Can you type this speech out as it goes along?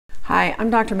Hi, I'm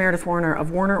Dr. Meredith Warner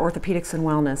of Warner Orthopedics and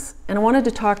Wellness, and I wanted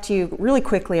to talk to you really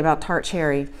quickly about Tart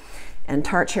Cherry and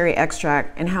Tart Cherry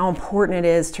Extract and how important it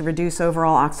is to reduce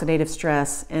overall oxidative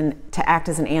stress and to act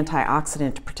as an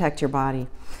antioxidant to protect your body.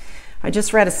 I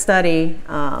just read a study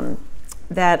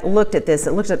that looked at this.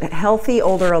 It looked at healthy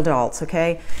older adults,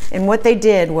 okay? And what they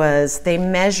did was they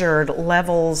measured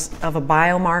levels of a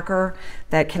biomarker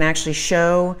that can actually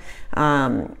show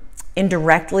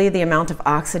indirectly the amount of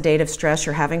oxidative stress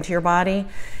you're having to your body.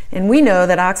 And we know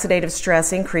that oxidative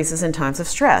stress increases in times of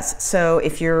stress. So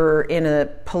if you're in a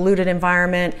polluted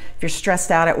environment, if you're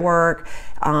stressed out at work,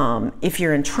 if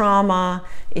you're in trauma,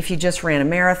 if you just ran a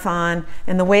marathon.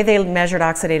 And the way they measured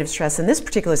oxidative stress in this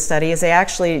particular study is they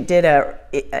actually did a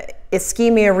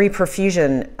ischemia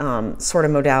reperfusion sort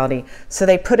of modality. So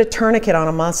they put a tourniquet on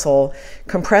a muscle,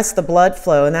 compress the blood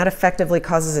flow, and that effectively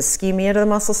causes ischemia to the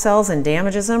muscle cells and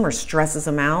damages them or stresses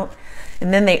them out.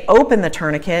 And then they open the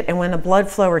tourniquet, and when the blood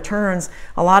flow returns,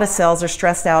 a lot of cells are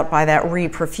stressed out by that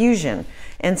reperfusion.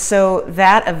 And so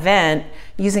that event,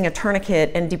 using a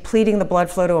tourniquet and depleting the blood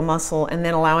flow to a muscle and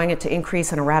then allowing it to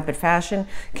increase in a rapid fashion,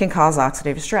 can cause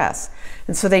oxidative stress.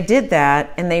 And so they did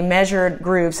that, and they measured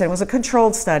groups, and it was a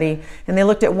controlled study, and they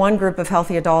looked at one group of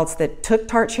healthy adults that took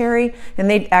Tart Cherry, and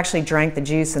they actually drank the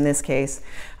juice in this case.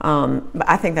 But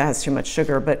I think that has too much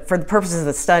sugar, but for the purposes of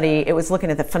the study, it was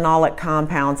looking at the phenolic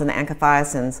compounds and the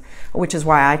anthocyans, which is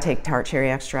why I take Tart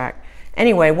Cherry Extract.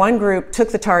 Anyway, one group took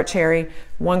the Tart Cherry,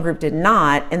 one group did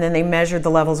not, and then they measured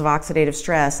the levels of oxidative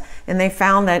stress, and they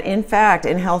found that, in fact,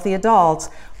 in healthy adults,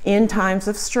 in times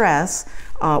of stress,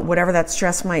 whatever that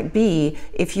stress might be,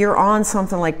 if you're on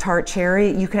something like Tart Cherry,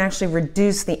 you can actually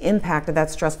reduce the impact of that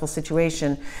stressful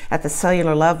situation at the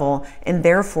cellular level and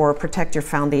therefore protect your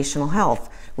foundational health,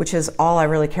 which is all I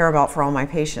really care about for all my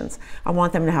patients. I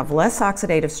want them to have less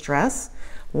oxidative stress,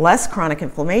 less chronic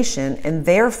inflammation, and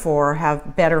therefore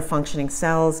have better functioning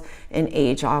cells and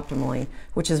age optimally,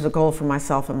 which is the goal for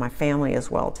myself and my family as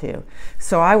well too.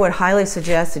 So I would highly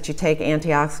suggest that you take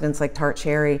antioxidants like Tart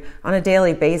Cherry on a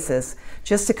daily basis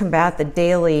just to combat the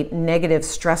daily negative,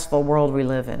 stressful world we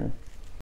live in.